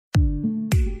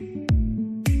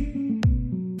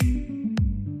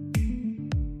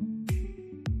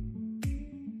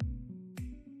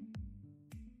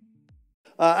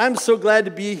I'm so glad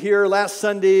to be here. Last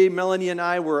Sunday, Melanie and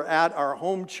I were at our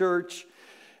home church,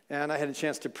 and I had a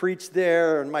chance to preach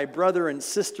there, and my brother and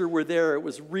sister were there. It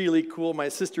was really cool. My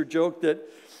sister joked that,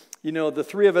 the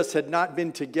three of us had not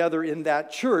been together in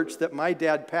that church that my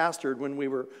dad pastored when we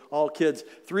were all kids.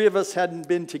 Three of us hadn't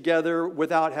been together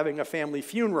without having a family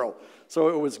funeral. So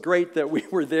it was great that we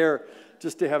were there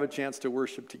just to have a chance to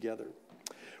worship together.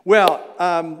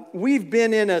 Well, we've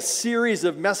been in a series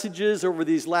of messages over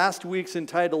these last weeks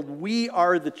entitled, We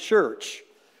Are the Church.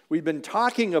 We've been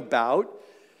talking about,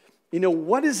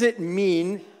 what does it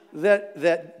mean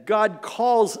that God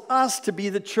calls us to be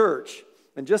the church?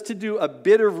 And just to do a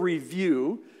bit of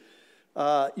review,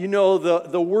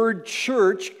 the word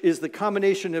church is the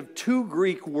combination of two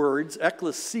Greek words,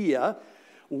 ekklesia.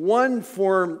 One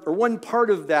part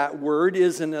of that word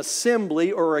is an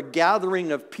assembly or a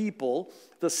gathering of people.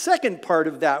 The second part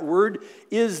of that word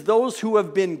is those who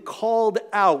have been called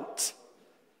out.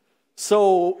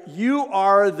 So you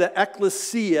are the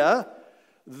ekklesia,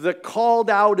 the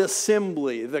called out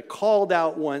assembly, the called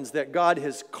out ones that God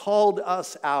has called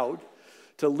us out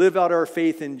to live out our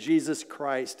faith in Jesus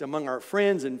Christ among our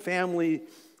friends and family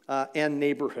and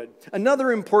neighborhood.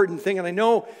 Another important thing, and I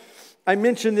know I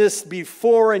mentioned this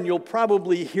before and you'll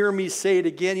probably hear me say it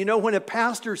again. When a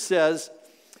pastor says,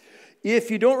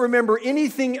 if you don't remember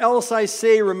anything else I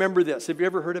say, remember this. Have you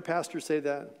ever heard a pastor say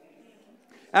that?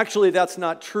 Actually, that's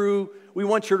not true. We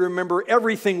want you to remember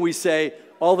everything we say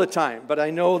all the time, but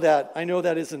I know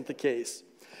that isn't the case.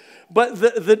 But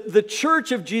the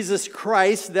church of Jesus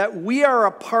Christ that we are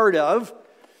a part of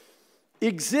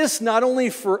exists not only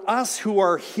for us who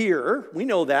are here, we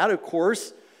know that, of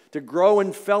course, to grow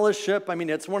in fellowship. I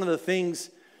mean, it's one of the things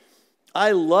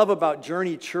I love about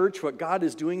Journey Church, what God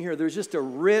is doing here. There's just a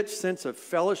rich sense of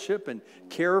fellowship and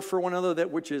care for one another,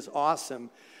 which is awesome.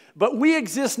 But we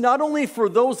exist not only for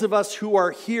those of us who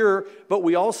are here, but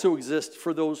we also exist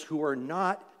for those who are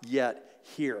not yet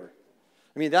here.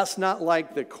 I mean, that's not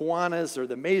like the Kiwanis or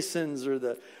the Masons or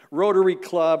the Rotary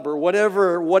Club or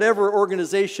whatever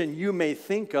organization you may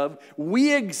think of.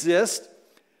 We exist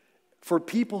for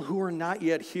people who are not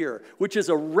yet here, which is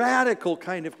a radical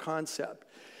kind of concept.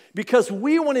 Because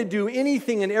we want to do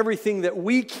anything and everything that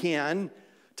we can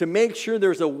to make sure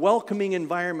there's a welcoming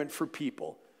environment for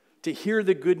people to hear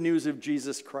the good news of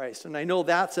Jesus Christ. And I know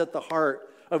that's at the heart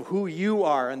of who you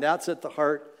are, and that's at the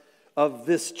heart of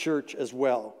this church as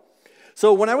well.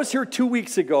 So when I was here 2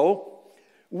 weeks ago,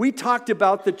 we talked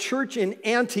about the church in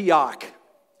Antioch.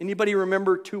 Anybody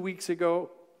remember 2 weeks ago?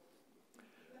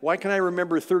 Why can I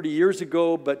remember 30 years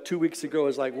ago, but 2 weeks ago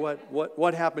is like,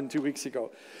 what happened 2 weeks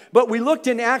ago? But we looked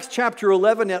in Acts chapter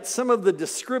 11 at some of the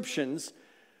descriptions,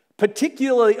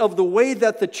 particularly of the way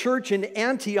that the church in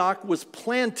Antioch was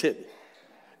planted.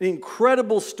 The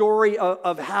incredible story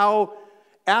of how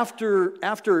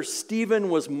after Stephen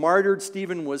was martyred,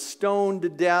 Stephen was stoned to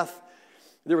death,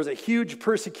 there was a huge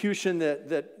persecution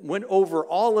that went over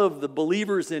all of the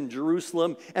believers in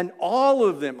Jerusalem, and all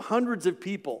of them, hundreds of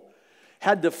people,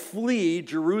 had to flee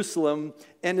Jerusalem.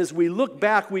 And as we look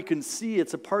back, we can see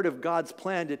it's a part of God's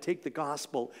plan to take the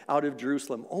gospel out of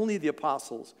Jerusalem. Only the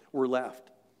apostles were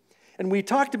left. And we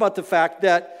talked about the fact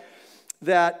that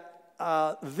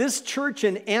this church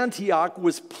in Antioch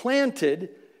was planted,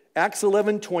 Acts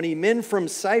 11:20, men from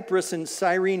Cyprus and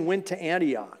Cyrene went to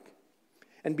Antioch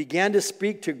and began to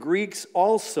speak to Greeks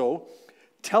also,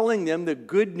 telling them the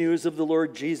good news of the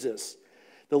Lord Jesus.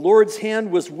 The Lord's hand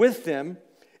was with them,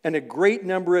 and a great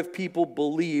number of people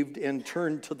believed and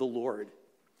turned to the Lord.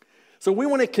 So we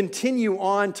want to continue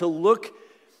on to look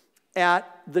at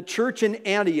the church in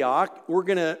Antioch. We're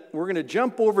going to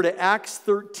jump over to Acts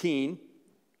 13.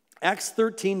 Acts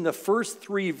 13, the first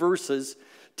 3 verses,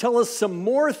 tell us some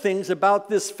more things about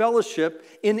this fellowship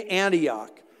in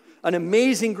Antioch. An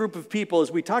amazing group of people,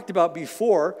 as we talked about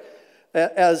before,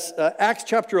 as Acts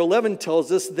chapter 11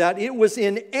 tells us, that it was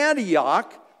in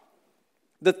Antioch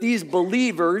that these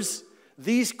believers,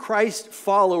 these Christ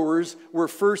followers, were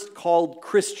first called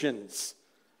Christians.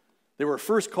 They were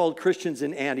first called Christians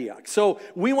in Antioch. So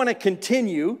we want to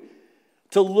continue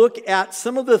to look at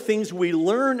some of the things we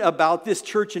learn about this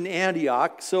church in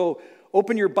Antioch. So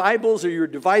open your Bibles or your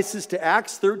devices to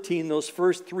Acts 13, those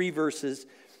first 3 verses,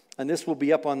 and this will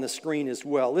be up on the screen as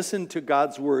well. Listen to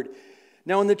God's word.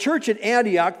 Now in the church at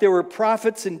Antioch, there were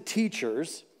prophets and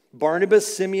teachers,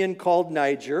 Barnabas, Simeon called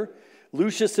Niger,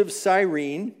 Lucius of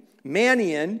Cyrene,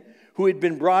 Manaen, who had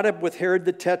been brought up with Herod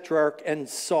the Tetrarch, and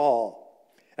Saul.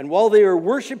 And while they were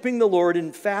worshiping the Lord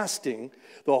and fasting,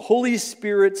 the Holy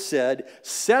Spirit said,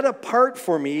 "Set apart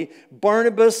for me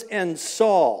Barnabas and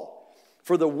Saul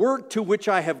for the work to which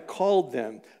I have called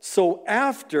them." So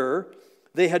after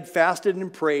they had fasted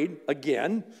and prayed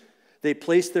again. They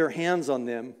placed their hands on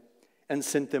them and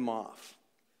sent them off.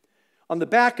 On the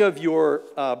back of your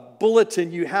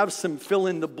bulletin, you have some fill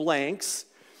in the blanks.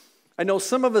 I know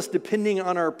some of us, depending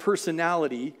on our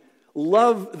personality,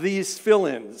 love these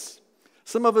fill-ins.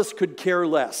 Some of us could care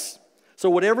less. So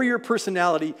whatever your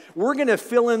personality, we're going to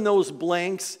fill in those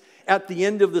blanks at the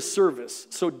end of the service.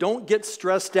 So don't get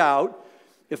stressed out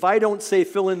if I don't say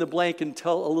fill in the blank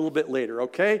until a little bit later,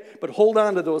 okay? But hold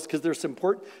on to those because there's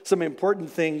some important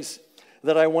things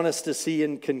that I want us to see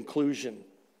in conclusion.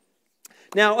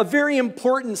 Now, a very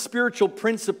important spiritual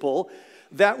principle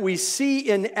that we see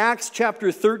in Acts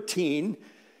chapter 13,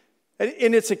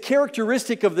 and it's a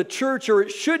characteristic of the church, or it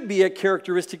should be a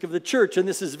characteristic of the church, and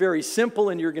this is very simple,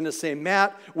 and you're going to say,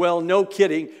 Matt, well, no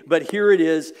kidding, but here it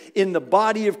is. In the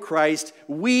body of Christ,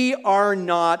 we are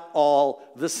not all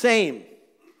the same.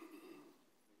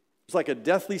 It's like a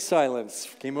deathly silence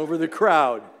came over the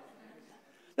crowd.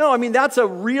 No, I mean, that's a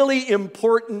really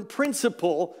important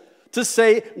principle to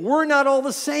say we're not all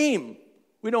the same.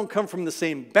 We don't come from the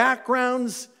same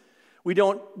backgrounds. We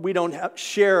don't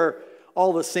share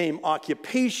all the same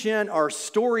occupation. Our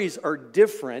stories are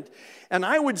different. And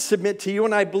I would submit to you,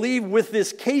 and I believe with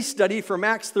this case study from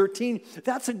Acts 13,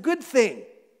 that's a good thing.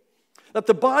 That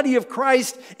the body of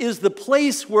Christ is the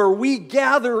place where we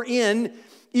gather in,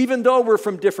 even though we're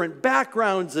from different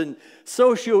backgrounds and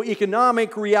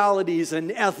socioeconomic realities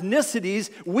and ethnicities,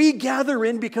 we gather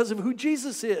in because of who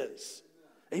Jesus is.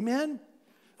 Amen?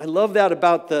 I love that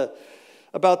about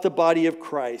the body of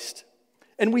Christ.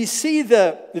 And we see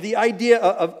the idea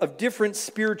of different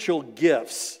spiritual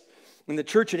gifts. In the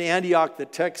church in Antioch, the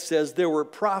text says there were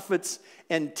prophets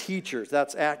and teachers.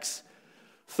 That's Acts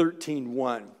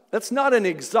 13:1. That's not an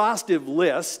exhaustive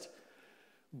list,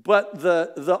 but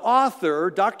the author,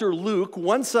 Dr. Luke,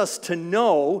 wants us to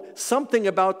know something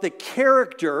about the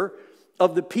character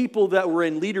of the people that were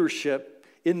in leadership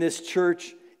in this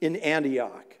church in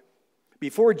Antioch.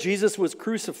 Before Jesus was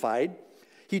crucified,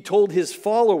 he told his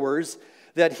followers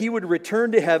that he would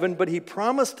return to heaven, but he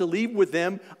promised to leave with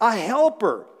them a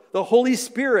helper, the Holy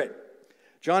Spirit.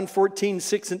 John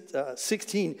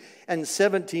 14:16 and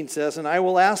 17 says, "And I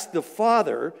will ask the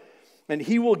Father, and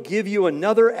he will give you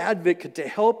another advocate to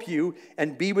help you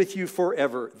and be with you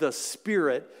forever, the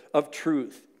Spirit of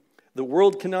truth. The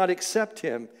world cannot accept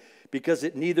him because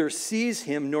it neither sees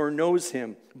him nor knows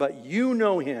him, but you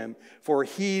know him, for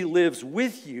he lives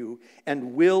with you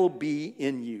and will be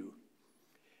in you."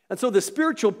 And so the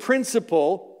spiritual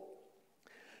principle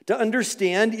to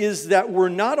understand is that we're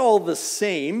not all the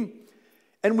same,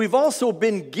 and we've also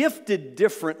been gifted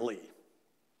differently.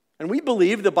 And we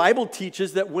believe the Bible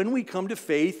teaches that when we come to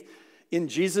faith in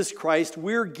Jesus Christ,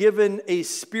 we're given a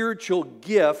spiritual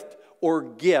gift or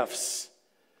gifts.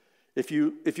 If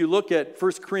you look at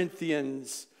 1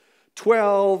 Corinthians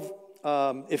 12,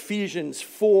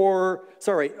 Romans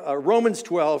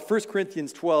 12, 1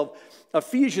 Corinthians 12,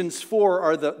 Ephesians 4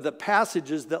 are the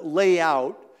passages that lay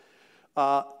out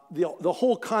the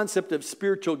whole concept of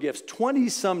spiritual gifts,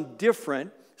 20-some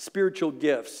different spiritual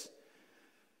gifts.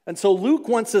 And so Luke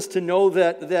wants us to know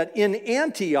that in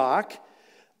Antioch,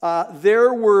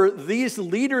 there were these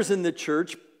leaders in the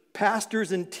church,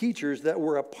 pastors and teachers that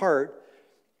were a part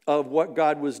of what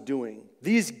God was doing.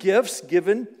 These gifts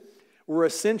given were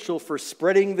essential for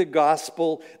spreading the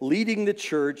gospel, leading the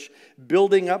church,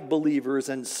 building up believers,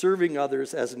 and serving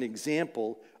others as an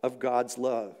example of God's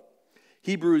love.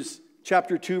 Hebrews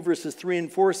chapter 2, verses 3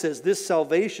 and 4 says, "This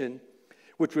salvation,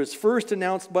 which was first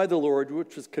announced by the Lord,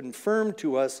 which was confirmed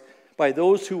to us by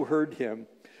those who heard him,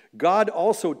 God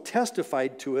also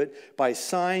testified to it by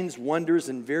signs, wonders,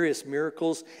 and various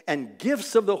miracles, and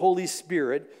gifts of the Holy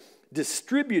Spirit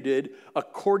distributed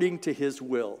according to his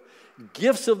will."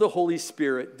 Gifts of the Holy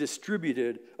Spirit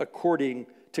distributed according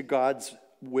to God's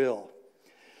will.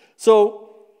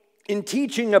 So, in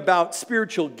teaching about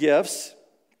spiritual gifts,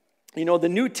 the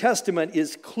New Testament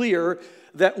is clear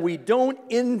that we don't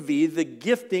envy the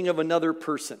gifting of another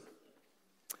person.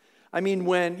 I mean,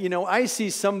 when, I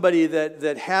see somebody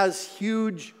that has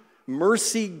huge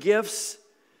mercy gifts,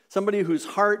 somebody whose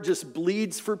heart just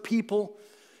bleeds for people.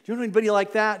 Do you know anybody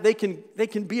like that? They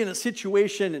can be in a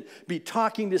situation and be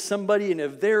talking to somebody, and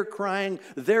if they're crying,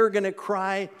 they're going to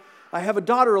cry. I have a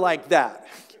daughter like that.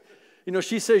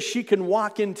 She says she can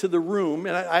walk into the room,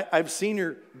 and I've seen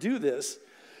her do this,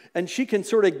 and she can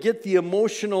sort of get the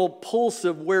emotional pulse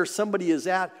of where somebody is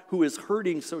at who is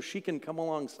hurting so she can come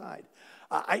alongside.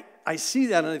 I see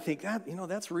that and I think,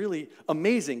 that's really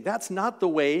amazing. That's not the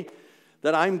way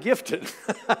that I'm gifted.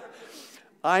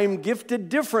 I'm gifted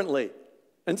differently.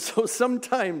 And so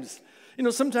sometimes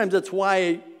that's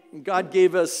why God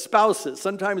gave us spouses.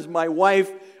 Sometimes my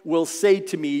wife will say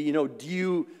to me,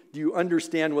 do you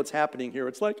understand what's happening here?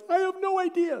 It's like, I have no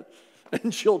idea.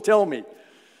 And she'll tell me.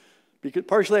 Because,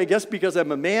 partially, I guess, because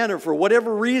I'm a man or for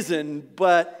whatever reason.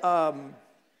 But,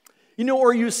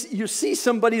 or you see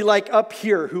somebody like up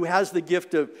here who has the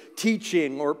gift of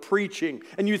teaching or preaching.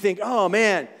 And you think, oh,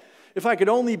 man, if I could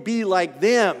only be like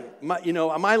them,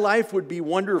 my life would be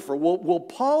wonderful. Well,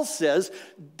 Paul says,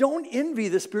 don't envy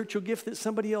the spiritual gift that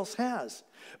somebody else has.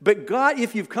 But God,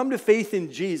 if you've come to faith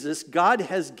in Jesus, God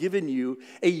has given you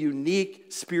a unique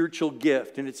spiritual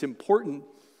gift. And it's important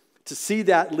to see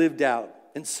that lived out.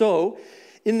 And so,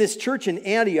 in this church in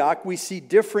Antioch, we see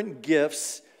different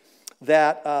gifts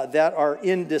that are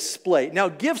in display. Now,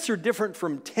 gifts are different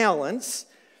from talents.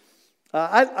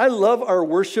 I love our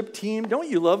worship team. Don't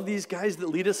you love these guys that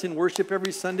lead us in worship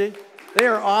every Sunday? They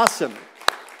are awesome.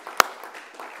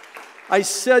 I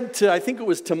said I think it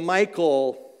was to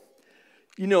Michael,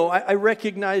 I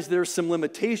recognize there's some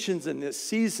limitations in this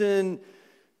season,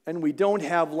 and we don't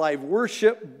have live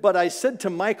worship, but I said to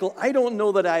Michael, I don't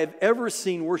know that I have ever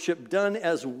seen worship done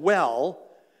as well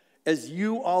as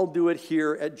you all do it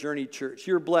here at Journey Church.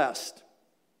 You're blessed.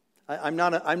 I'm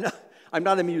not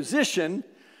a musician,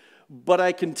 but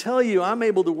I can tell you I'm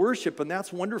able to worship, and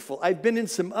that's wonderful. I've been in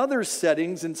some other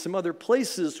settings and some other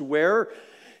places where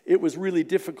it was really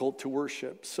difficult to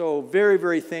worship. So very,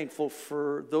 very thankful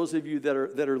for those of you that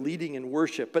are leading in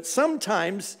worship. But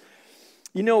sometimes,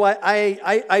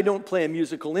 I don't play a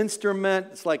musical instrument.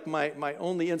 It's like my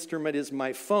only instrument is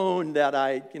my phone that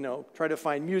I, try to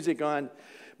find music on.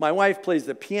 My wife plays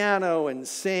the piano and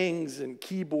sings and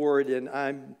keyboard, and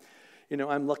I'm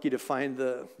lucky to find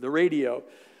the radio.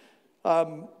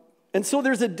 And so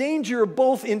there's a danger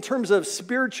both in terms of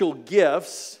spiritual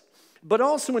gifts, but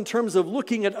also in terms of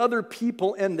looking at other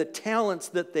people and the talents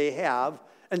that they have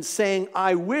and saying,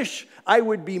 I wish I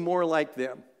would be more like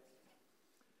them.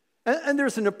 And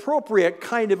there's an appropriate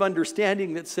kind of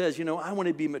understanding that says, I want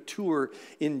to be mature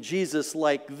in Jesus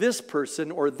like this person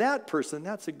or that person.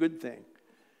 That's a good thing.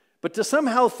 But to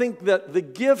somehow think that the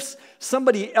gifts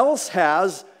somebody else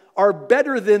has are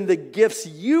better than the gifts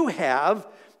you have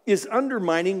is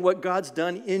undermining what God's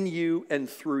done in you and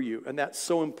through you. And that's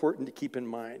so important to keep in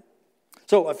mind.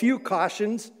 So a few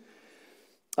cautions.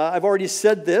 I've already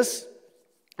said this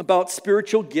about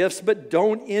spiritual gifts, but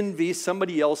don't envy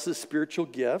somebody else's spiritual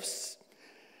gifts.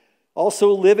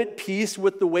 Also, live at peace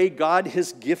with the way God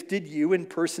has gifted you in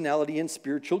personality and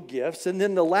spiritual gifts. And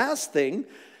then the last thing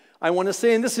I want to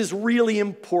say, and this is really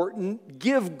important,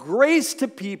 give grace to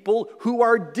people who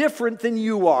are different than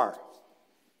you are.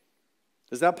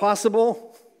 Is that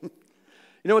possible?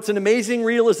 It's an amazing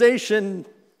realization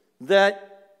that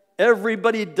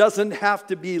everybody doesn't have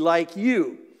to be like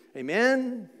you.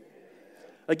 Amen?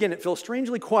 Again, it feels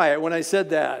strangely quiet when I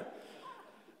said that.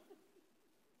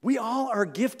 We all are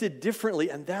gifted differently,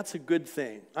 and that's a good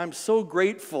thing. I'm so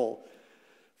grateful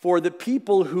for the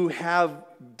people who have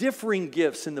differing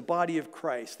gifts in the body of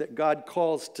Christ that God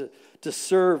calls to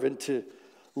serve and to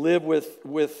live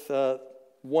with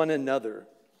one another.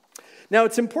 Now,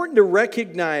 it's important to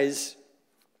recognize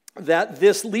that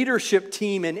this leadership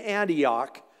team in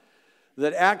Antioch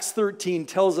that Acts 13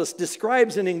 tells us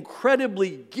describes an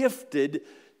incredibly gifted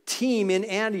team in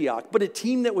Antioch, but a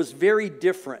team that was very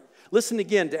different. Listen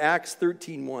again to Acts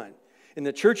 13:1. In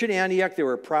the church at Antioch, there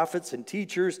were prophets and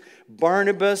teachers,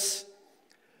 Barnabas,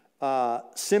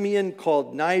 Simeon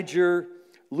called Niger,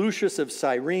 Lucius of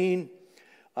Cyrene,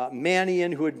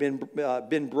 Manaen, who had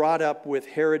been brought up with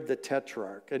Herod the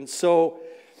Tetrarch. And so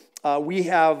we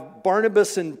have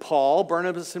Barnabas and Paul.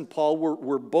 Barnabas and Paul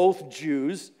were both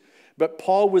Jews, but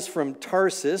Paul was from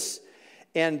Tarsus,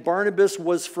 and Barnabas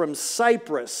was from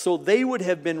Cyprus. So they would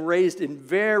have been raised in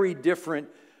very different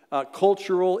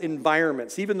cultural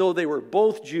environments. Even though they were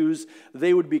both Jews,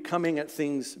 they would be coming at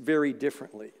things very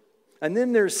differently. And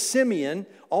then there's Simeon,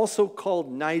 also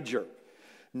called Niger.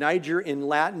 Niger in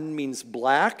Latin means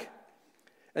black.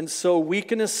 And so we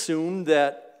can assume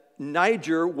that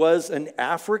Niger was an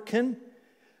African.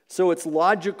 So it's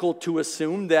logical to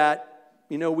assume that,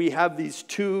 we have these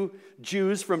two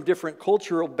Jews from different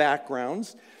cultural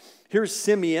backgrounds. Here's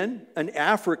Simeon, an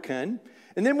African.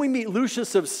 And then we meet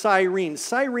Lucius of Cyrene.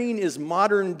 Cyrene is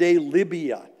modern-day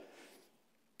Libya.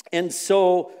 And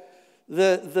so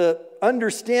the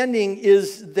understanding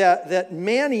is that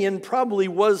Manaen probably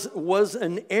was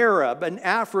an Arab, an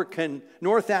African,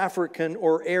 North African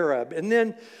or Arab. And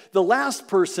then the last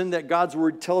person that God's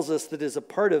word tells us that is a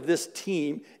part of this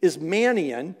team is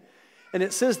Manaen. And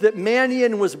it says that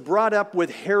Manaen was brought up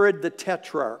with Herod the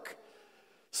Tetrarch.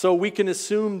 So we can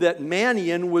assume that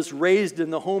Manian was raised in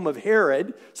the home of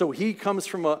Herod, so he comes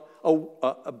from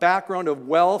a background of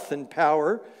wealth and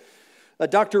power.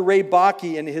 Dr. Ray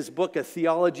Bakke, in his book, A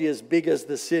Theology as Big as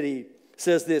the City,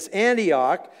 says this: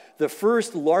 Antioch, the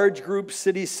first large group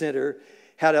city center,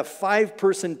 had a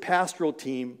 5-person pastoral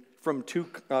team from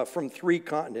 3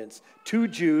 continents. 2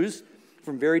 Jews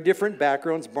from very different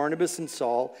backgrounds, Barnabas and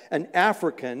Saul, an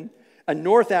African, a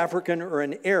North African or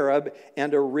an Arab,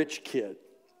 and a rich kid.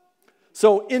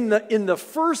 So in the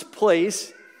first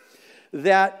place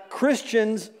that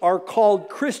Christians are called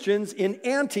Christians in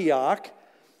Antioch,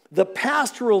 the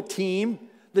pastoral team,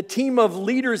 the team of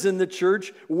leaders in the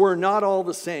church, were not all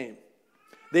the same.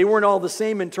 They weren't all the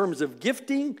same in terms of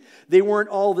gifting. They weren't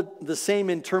all the same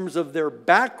in terms of their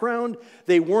background.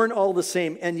 They weren't all the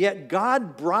same. And yet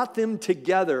God brought them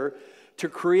together to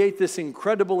create this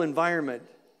incredible environment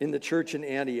in the church in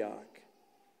Antioch.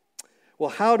 Well,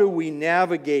 how do we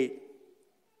navigate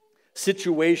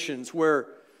situations where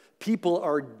people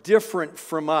are different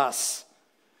from us?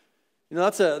 You know,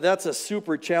 that's a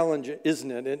super challenge,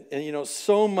 isn't it? And you know,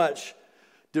 so much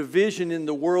division in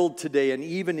the world today and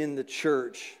even in the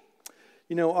church.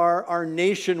 You know, our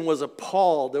nation was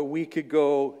appalled a week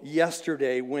ago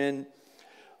yesterday when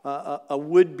a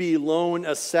would-be lone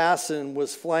assassin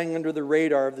was flying under the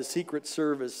radar of the Secret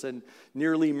Service and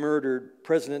nearly murdered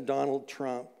President Donald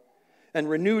Trump. And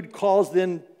renewed calls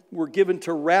then were given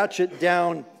to ratchet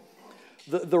down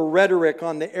the rhetoric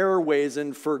on the airways,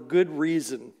 and for good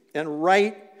reason. And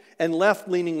right and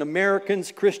left-leaning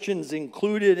Americans, Christians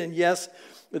included, and yes,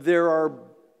 there are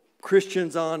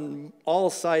Christians on all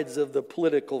sides of the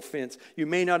political fence. You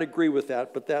may not agree with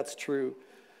that, but that's true.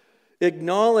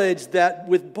 Acknowledge that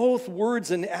with both words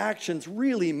and actions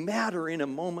really matter in a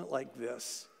moment like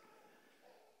this.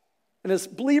 And as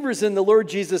believers in the Lord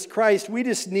Jesus Christ, we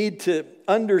just need to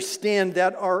understand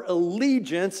that our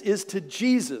allegiance is to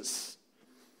Jesus.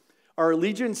 Our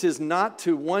allegiance is not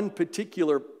to one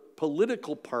particular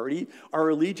political party. Our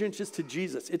allegiance is to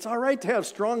Jesus. It's all right to have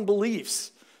strong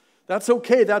beliefs. That's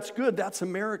okay. That's good. That's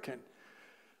American.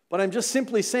 But I'm just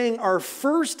simply saying our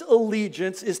first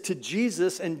allegiance is to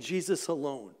Jesus and Jesus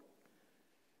alone.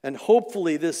 And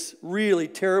hopefully this really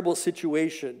terrible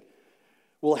situation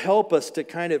will help us to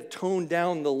kind of tone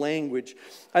down the language.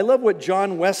 I love what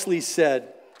John Wesley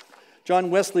said.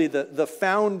 John Wesley, the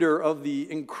founder of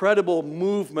the incredible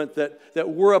movement that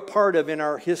we're a part of in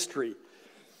our history.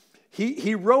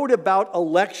 He wrote about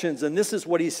elections, and this is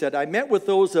what he said: I met with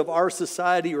those of our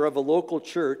society or of a local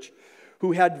church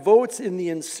who had votes in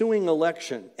the ensuing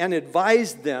election and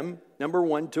advised them, number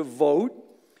one, to vote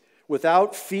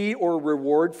without fee or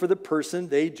reward for the person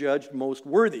they judged most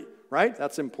worthy, right?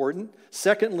 That's important.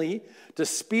 Secondly, to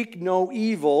speak no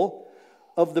evil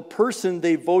of the person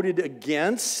they voted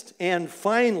against. And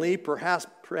finally, perhaps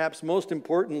most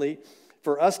importantly,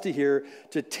 for us to hear,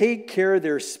 to take care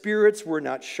their spirits were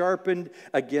not sharpened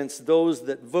against those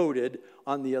that voted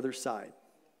on the other side.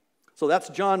 So that's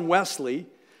John Wesley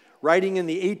writing in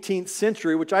the 18th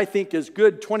century, which I think is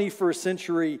good 21st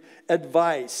century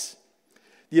advice.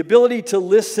 The ability to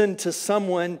listen to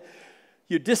someone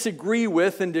you disagree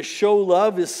with and to show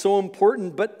love is so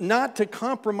important, but not to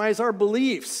compromise our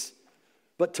beliefs,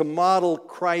 but to model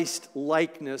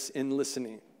Christ-likeness in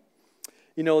listening.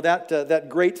 You know, that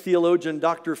great theologian,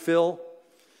 Dr. Phil,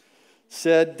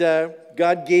 said,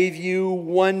 God gave you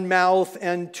one mouth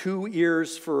and 2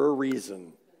 ears for a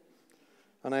reason.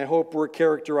 And I hope we're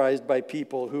characterized by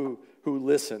people who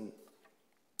listen.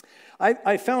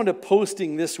 I found a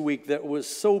posting this week that was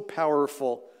so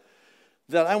powerful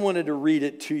that I wanted to read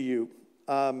it to you.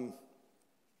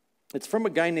 It's from a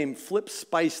guy named Flip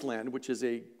Spiceland, which is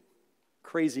a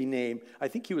crazy name. I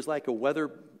think he was like a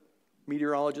weather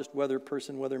meteorologist, weather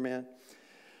person, weatherman,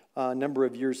 a number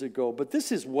of years ago. But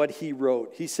this is what he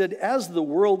wrote. He said, as the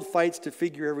world fights to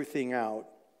figure everything out,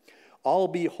 I'll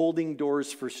be holding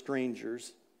doors for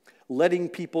strangers, letting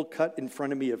people cut in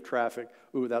front of me of traffic.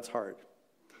 Ooh, that's hard.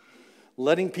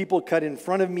 Letting people cut in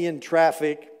front of me in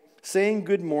traffic, saying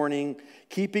good morning,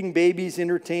 keeping babies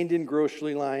entertained in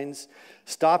grocery lines,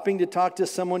 stopping to talk to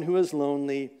someone who is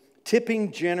lonely,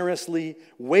 tipping generously,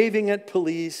 waving at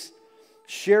police,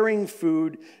 sharing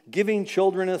food, giving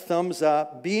children a thumbs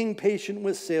up, being patient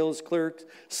with sales clerks,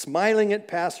 smiling at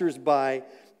passersby,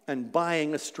 and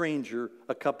buying a stranger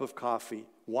a cup of coffee.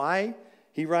 Why?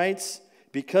 He writes,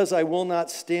 because I will not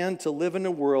stand to live in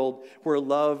a world where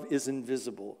love is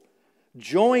invisible.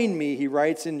 Join me, he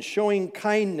writes, in showing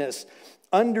kindness,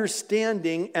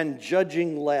 understanding, and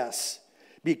judging less.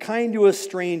 Be kind to a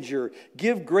stranger.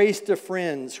 Give grace to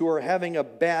friends who are having a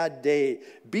bad day.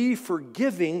 Be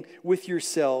forgiving with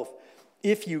yourself.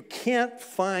 if you can't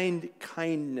find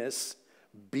kindness,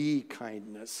 be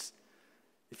kindness.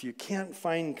 If you can't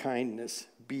find kindness,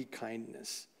 be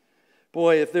kindness.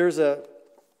 Boy, if there's a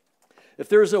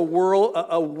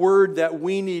word that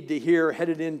we need to hear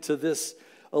headed into this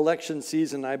election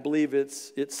season, I believe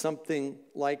it's something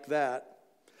like that.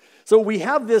 So we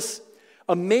have this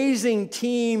amazing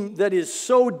team that is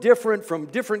so different from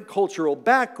different cultural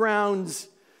backgrounds,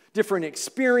 different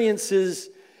experiences,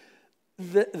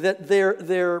 that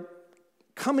they're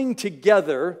coming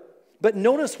together. But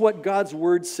notice what God's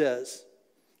word says.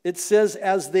 It says,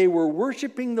 as they were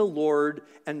worshiping the Lord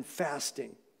and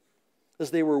fasting.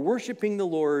 As they were worshiping the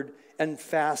Lord and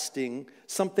fasting,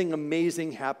 something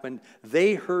amazing happened.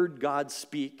 They heard God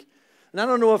speak. And I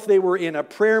don't know if they were in a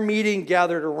prayer meeting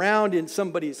gathered around in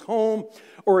somebody's home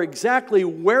or exactly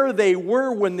where they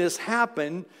were when this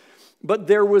happened, but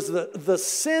there was the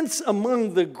sense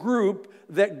among the group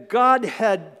that God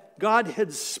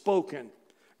had spoken.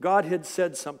 God had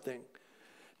said something.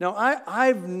 Now,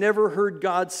 I've never heard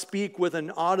God speak with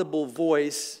an audible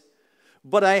voice,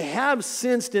 but I have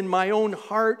sensed in my own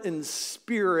heart and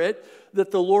spirit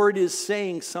that the Lord is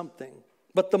saying something.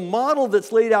 But the model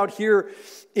that's laid out here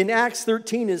in Acts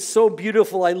 13 is so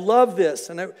beautiful. I love this,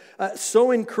 and I'm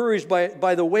so encouraged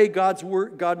by the way God's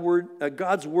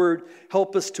word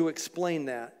help us to explain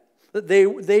that. That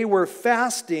they were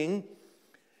fasting,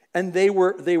 and they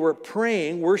were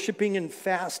praying, worshiping and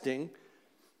fasting.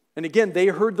 And again, they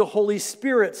heard the Holy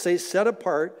Spirit say, set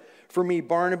apart for me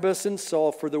Barnabas and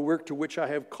Saul for the work to which I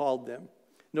have called them.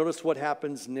 Notice what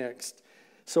happens next.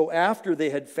 So after they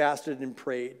had fasted and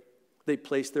prayed, they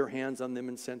placed their hands on them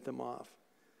and sent them off.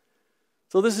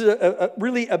 So this is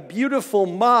really a beautiful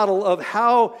model of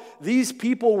how these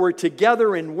people were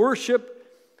together in worship.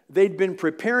 They'd been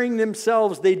preparing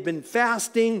themselves. They'd been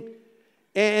fasting.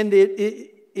 And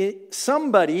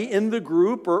somebody in the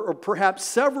group, or perhaps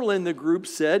several in the group,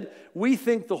 said, we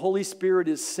think the Holy Spirit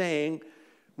is saying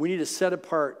we need to set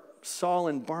apart Saul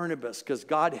and Barnabas because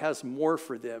God has more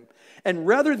for them. And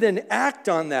rather than act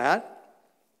on that,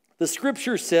 the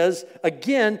scripture says,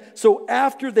 again, so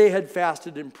after they had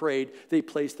fasted and prayed, they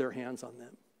placed their hands on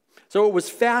them. So it was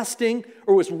fasting,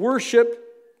 or it was worship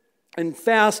and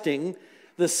fasting,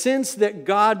 the sense that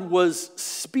God was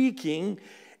speaking,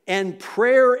 and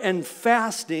prayer and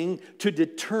fasting to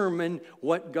determine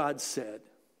what God said.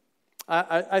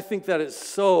 I think that is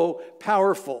so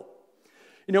powerful.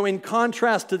 You know, in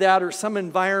contrast to that are some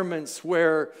environments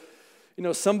where, you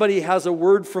know, somebody has a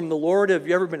word from the Lord. Have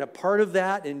you ever been a part of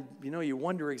that? And, you know, you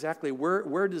wonder exactly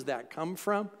where does that come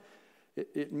from?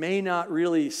 It may not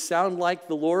really sound like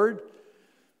the Lord.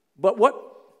 But what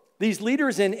these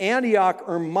leaders in Antioch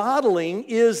are modeling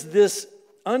is this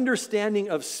understanding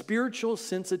of spiritual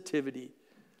sensitivity.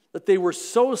 That they were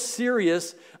so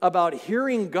serious about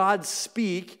hearing God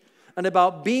speak and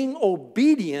about being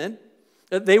obedient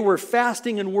that they were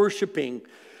fasting and worshiping.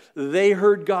 They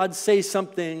heard God say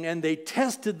something and they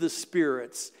tested the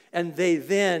spirits, and they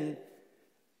then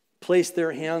placed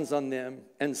their hands on them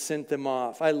and sent them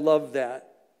off. I love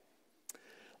that.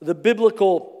 The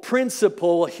biblical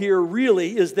principle here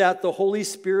really is that the Holy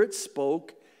Spirit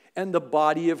spoke and the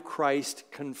body of Christ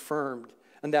confirmed.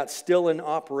 And that's still in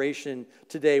operation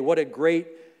today. What a great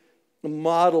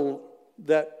model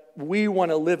that we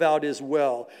want to live out as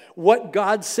well. What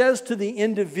God says to the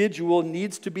individual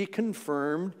needs to be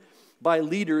confirmed by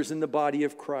leaders in the body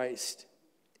of Christ.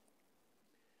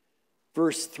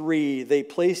 Verse 3, they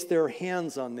placed their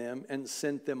hands on them and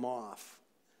sent them off.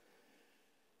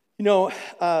 You know,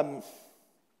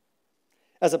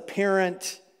 as a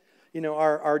parent, you know,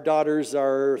 our daughters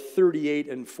are 38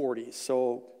 and 40.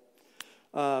 So,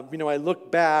 you know, I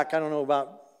look back, I don't know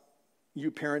about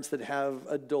you parents that have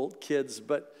adult kids,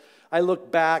 but I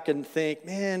look back and think,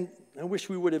 man, I wish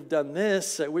we would have done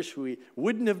this. I wish we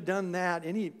wouldn't have done that.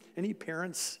 Any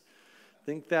parents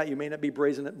think that? You may not be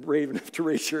brave enough to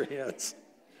raise your hands.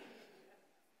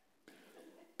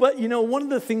 But, you know, one of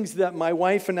the things that my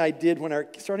wife and I did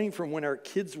starting from when our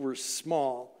kids were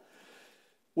small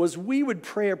was we would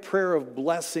pray a prayer of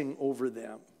blessing over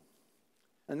them.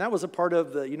 And that was a part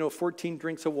of the, 14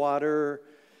 drinks of water,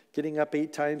 getting up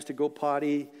 8 times to go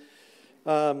potty.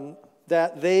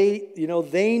 That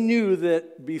they knew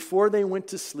that before they went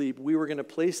to sleep, we were going to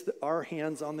place our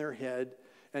hands on their head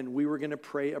and we were going to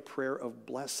pray a prayer of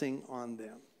blessing on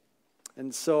them.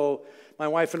 And so my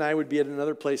wife and I would be at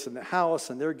another place in the house,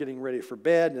 and they're getting ready for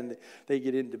bed, and they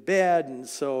get into bed, and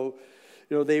so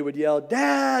they would yell,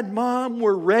 "Dad, Mom,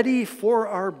 we're ready for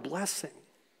our blessing.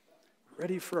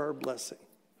 Ready for our blessing."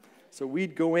 So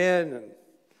we'd go in and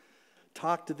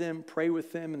talk to them, pray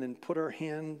with them, and then put our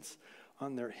hands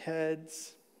on their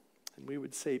heads. And we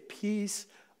would say, peace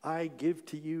I give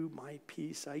to you, my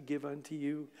peace I give unto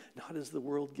you. Not as the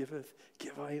world giveth,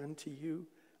 give I unto you.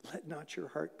 Let not your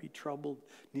heart be troubled,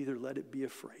 neither let it be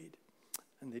afraid.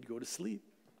 And they'd go to sleep.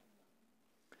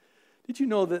 Did you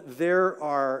know that there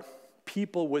are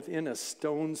people within a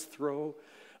stone's throw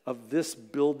of this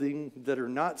building that are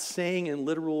not saying in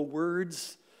literal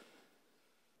words,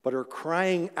 but are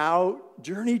crying out,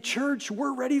 Journey Church,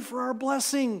 we're ready for our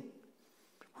blessing.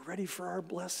 We're ready for our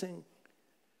blessing.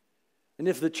 And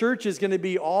if the church is going to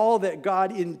be all that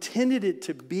God intended it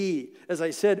to be, as I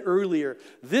said earlier,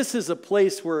 this is a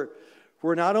place where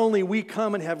not only we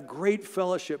come and have great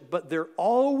fellowship, but there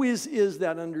always is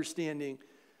that understanding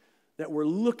that we're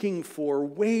looking for,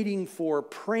 waiting for,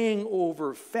 praying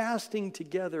over, fasting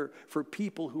together for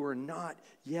people who are not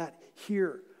yet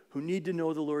here, who need to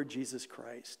know the Lord Jesus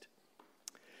Christ.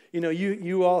 You know,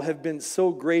 you all have been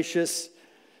so gracious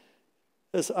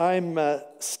as I'm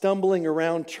stumbling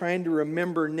around trying to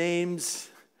remember names.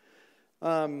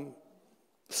 So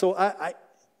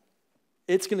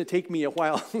it's going to take me a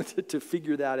while to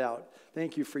figure that out.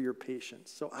 Thank you for your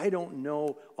patience. So I don't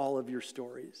know all of your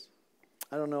stories.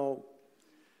 I don't know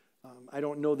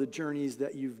the journeys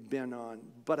that you've been on,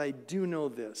 but I do know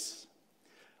this.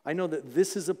 I know that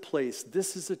this is a place,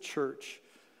 this is a church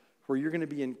where you're going to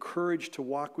be encouraged to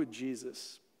walk with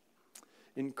Jesus,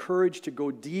 encouraged to go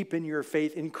deep in your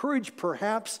faith, encouraged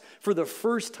perhaps for the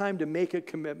first time to make a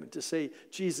commitment to say,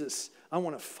 Jesus, I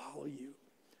want to follow you.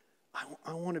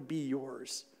 I want to be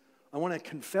yours. I want to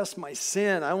confess my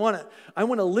sin. I want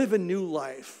to live a new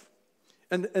life.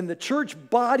 And the church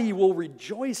body will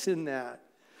rejoice in that.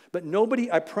 But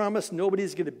I promise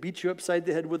nobody's going to beat you upside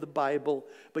the head with the Bible.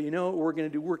 But you know what we're going to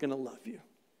do? We're going to love you.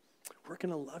 We're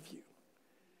going to love you.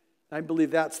 I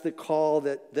believe that's the call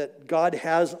that God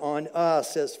has on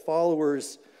us as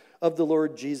followers of the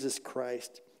Lord Jesus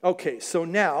Christ. Okay, so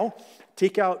now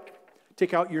take out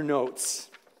your notes.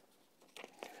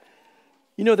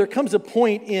 You know, there comes a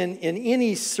point in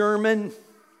any sermon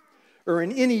or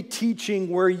in any teaching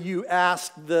where you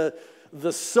ask the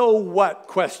so what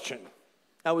question.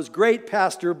 That was great,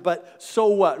 Pastor, but so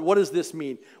what? What does this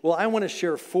mean? Well, I want to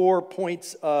share 4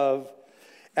 points of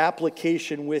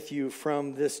application with you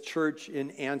from this church in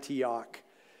Antioch.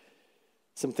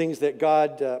 Some things that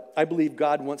I believe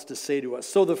God wants to say to us.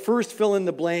 So the first fill in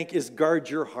the blank is guard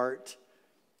your heart.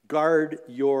 Guard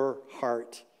your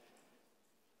heart.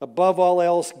 Above all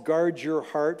else, guard your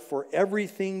heart, for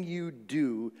everything you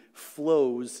do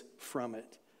flows from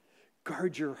it.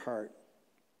 Guard your heart.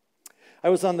 I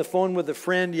was on the phone with a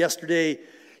friend yesterday.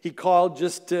 He called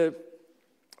just to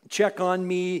check on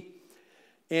me,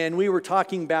 and we were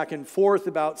talking back and forth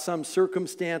about some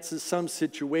circumstances, some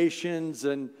situations,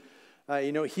 and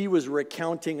he was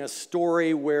recounting a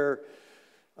story where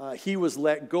he was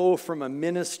let go from a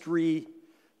ministry,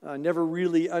 never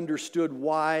really understood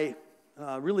why,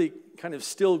 really kind of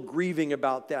still grieving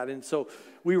about that. And so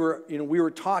we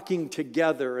were talking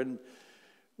together, and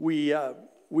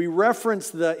we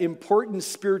referenced the important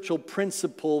spiritual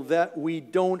principle that we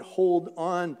don't hold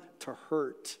on to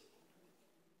hurt,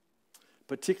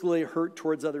 particularly hurt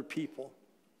towards other people,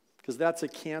 because that's a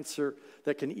cancer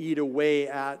that can eat away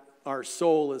at our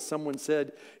soul. As someone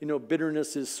said,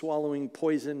 bitterness is swallowing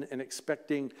poison and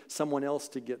expecting someone else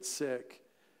to get sick.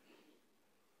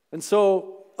 And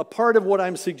so a part of what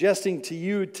I'm suggesting to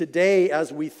you today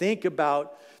as we think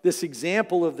about this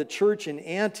example of the church in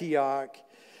Antioch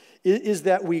is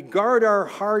that we guard our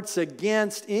hearts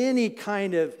against any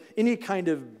kind of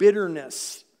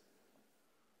bitterness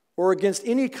or against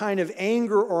any kind of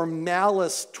anger or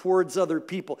malice towards other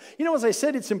people. As I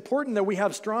said, it's important that we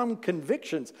have strong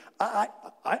convictions.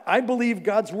 I believe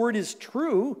God's word is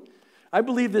true. I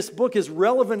believe this book is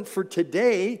relevant for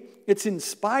today. It's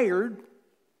inspired.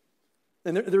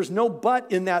 And there's no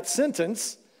but in that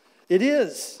sentence. It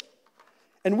is.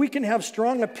 And we can have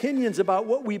strong opinions about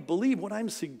what we believe. What I'm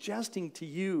suggesting to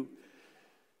you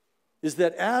is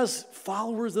that as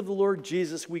followers of the Lord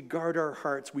Jesus, we guard our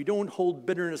hearts. We don't hold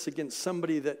bitterness against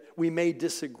somebody that we may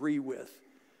disagree with.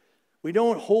 We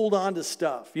don't hold on to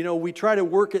stuff. We try to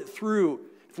work it through.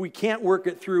 If we can't work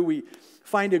it through, we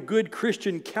find a good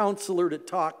Christian counselor to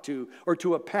talk to, or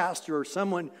to a pastor or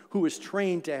someone who is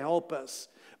trained to help us.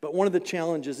 But one of the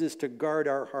challenges is to guard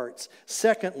our hearts.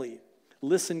 Secondly,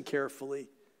 listen carefully.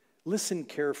 Listen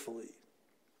carefully.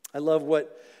 I love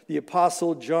what the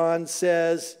Apostle John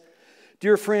says.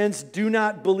 Dear friends, do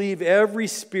not believe every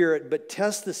spirit, but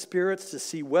test the spirits to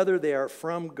see whether they are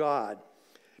from God,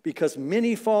 because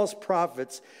many false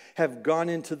prophets have gone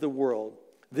into the world.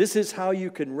 This is how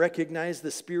you can recognize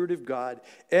the Spirit of God.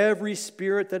 Every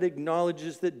spirit that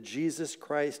acknowledges that Jesus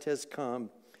Christ has come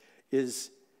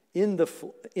is in the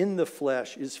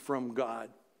flesh is from God.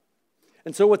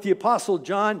 And so what the Apostle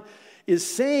John is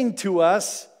saying to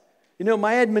us,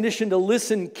 my admonition to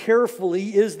listen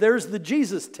carefully is there's the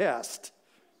Jesus test.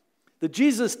 The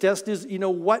Jesus test is,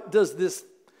 what does this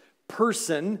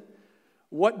person,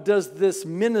 what does this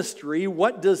ministry,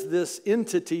 what does this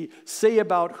entity say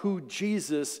about who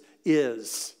Jesus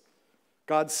is?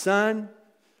 God's Son,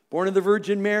 born of the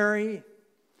Virgin Mary,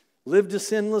 lived a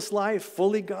sinless life,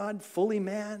 fully God, fully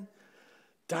man,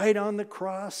 died on the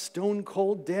cross, stone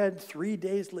cold dead. 3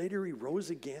 days later, he rose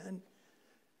again.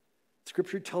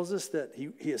 Scripture tells us that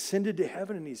he ascended to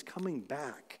heaven and he's coming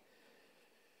back.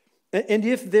 And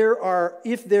if there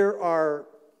are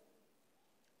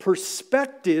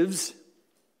perspectives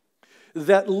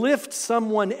that lift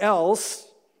someone else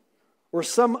or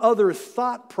some other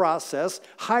thought process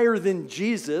higher than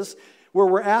Jesus, where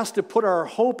we're asked to put our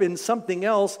hope in something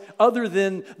else other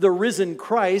than the risen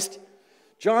Christ,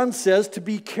 John says to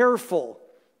be careful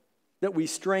that we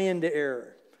stray into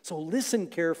error. So listen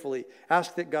carefully.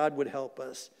 Ask that God would help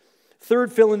us.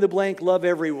 Third, fill in the blank, love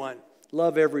everyone.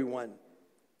 Love everyone.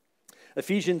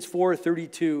 Ephesians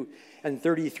 4:32 and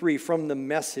 33 from the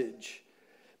Message.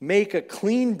 Make a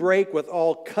clean break with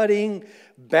all cutting,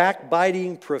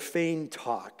 backbiting, profane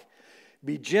talk.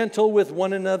 Be gentle with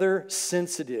one another,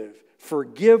 sensitive.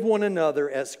 Forgive one another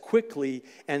as quickly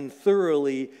and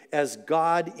thoroughly as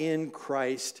God in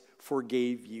Christ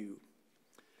forgave you.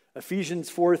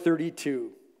 Ephesians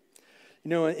 4:32.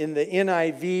 In the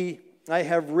NIV, I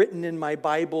have written in my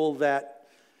Bible that,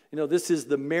 this is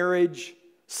the marriage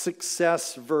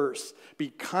success verse. Be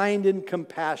kind and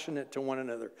compassionate to one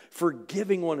another,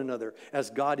 forgiving one another as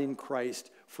God in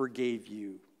Christ forgave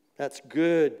you. That's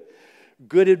good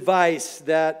advice,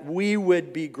 that we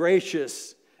would be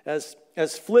gracious, as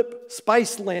Flip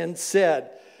Spiceland said,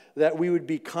 that we would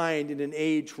be kind in an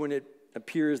age when it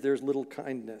appears there's little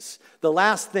kindness. The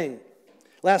last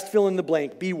fill in the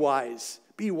blank, be wise.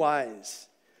 Be wise.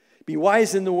 Be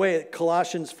wise in the way,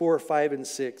 Colossians 4, 5, and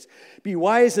 6. Be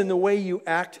wise in the way you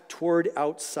act toward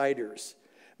outsiders.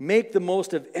 Make the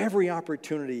most of every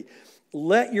opportunity.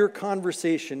 Let your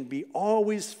conversation be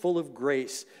always full of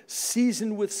grace,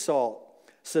 seasoned with salt,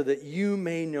 so that you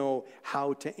may know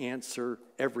how to answer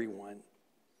everyone.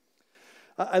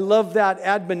 I love that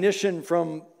admonition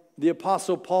from the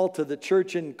Apostle Paul to the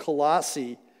church in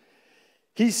Colossae.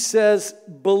 He says,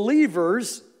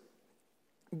 believers,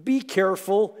 be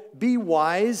careful, be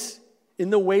wise in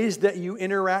the ways that you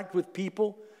interact with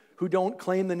people who don't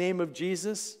claim the name of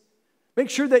Jesus. Make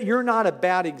sure that you're not a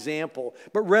bad example,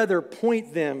 but rather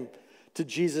point them to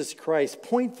Jesus Christ.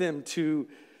 Point them to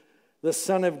the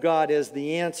Son of God as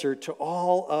the answer to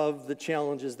all of the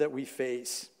challenges that we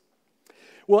face.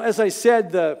 Well, as I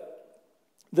said, the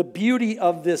beauty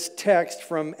of this text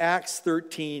from Acts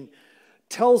 13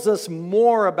 tells us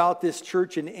more about this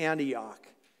church in Antioch.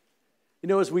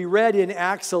 As we read in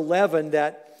Acts 11,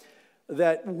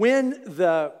 that when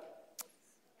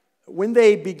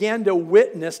they began to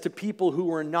witness to people who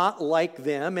were not like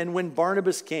them, and when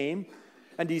Barnabas came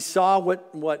and he saw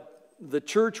what the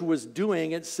church was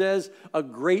doing, it says a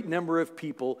great number of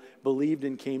people believed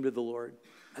and came to the Lord.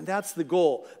 And that's the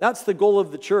goal. That's the goal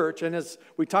of the church. And as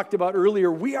we talked about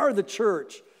earlier, we are the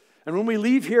church. And when we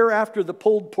leave here after the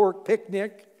pulled pork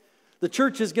picnic, the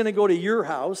church is going to go to your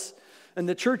house, and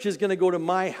the church is going to go to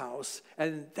my house.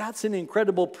 And that's an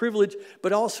incredible privilege,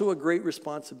 but also a great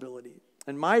responsibility.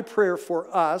 And my prayer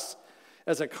for us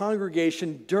as a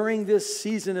congregation during this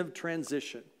season of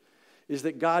transition is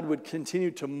that God would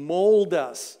continue to mold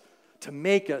us, to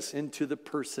make us into the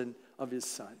person of His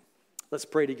Son. Let's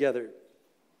pray together.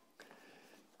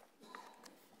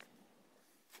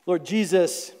 Lord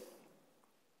Jesus,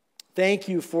 thank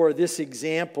you for this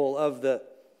example of the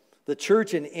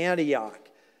church in Antioch,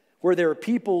 where there were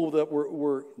people that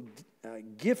were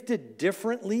gifted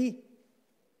differently.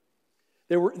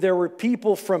 There were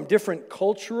people from different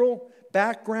cultural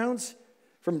backgrounds,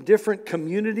 from different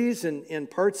communities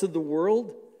and parts of the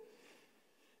world.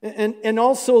 And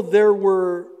also there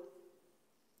were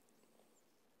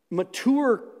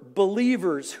mature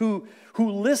believers who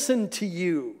listened to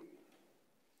you.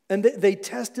 And they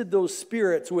tested those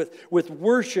spirits with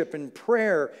worship and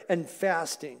prayer and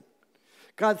fasting.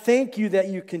 God, thank you that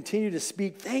you continue to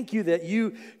speak. Thank you that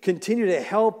you continue to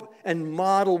help and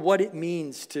model what it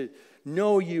means to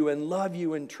know you and love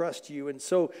you and trust you. And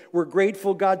so we're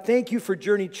grateful, God. Thank you for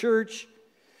Journey Church.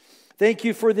 Thank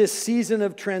you for this season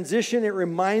of transition. It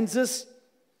reminds us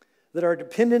that our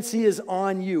dependency is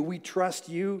on you. We trust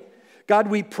you. God,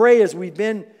 we pray as we've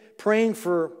been praying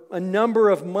for a number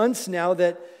of months now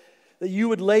that you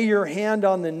would lay your hand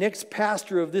on the next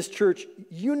pastor of this church.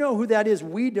 You know who that is.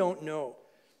 We don't know.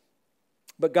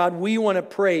 But God, we want to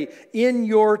pray in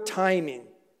your timing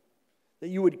that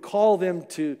you would call them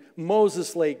to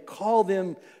Moses Lake, call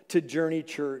them to Journey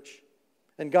Church.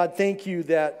 And God, thank you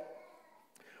that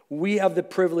we have the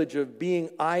privilege of being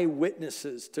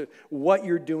eyewitnesses to what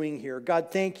you're doing here.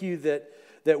 God, thank you that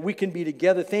we can be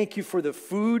together. Thank you for the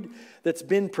food that's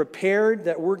been prepared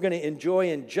that we're going to enjoy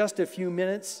in just a few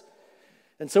minutes.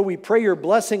 And so we pray your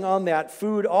blessing on that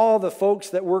food, all the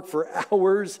folks that work for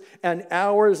hours and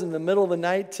hours in the middle of the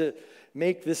night to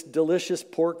make this delicious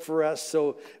pork for us.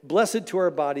 So blessed to our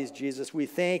bodies, Jesus. We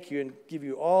thank you and give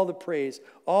you all the praise,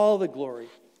 all the glory.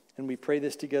 And we pray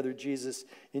this together, Jesus,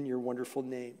 in your wonderful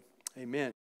name. Amen.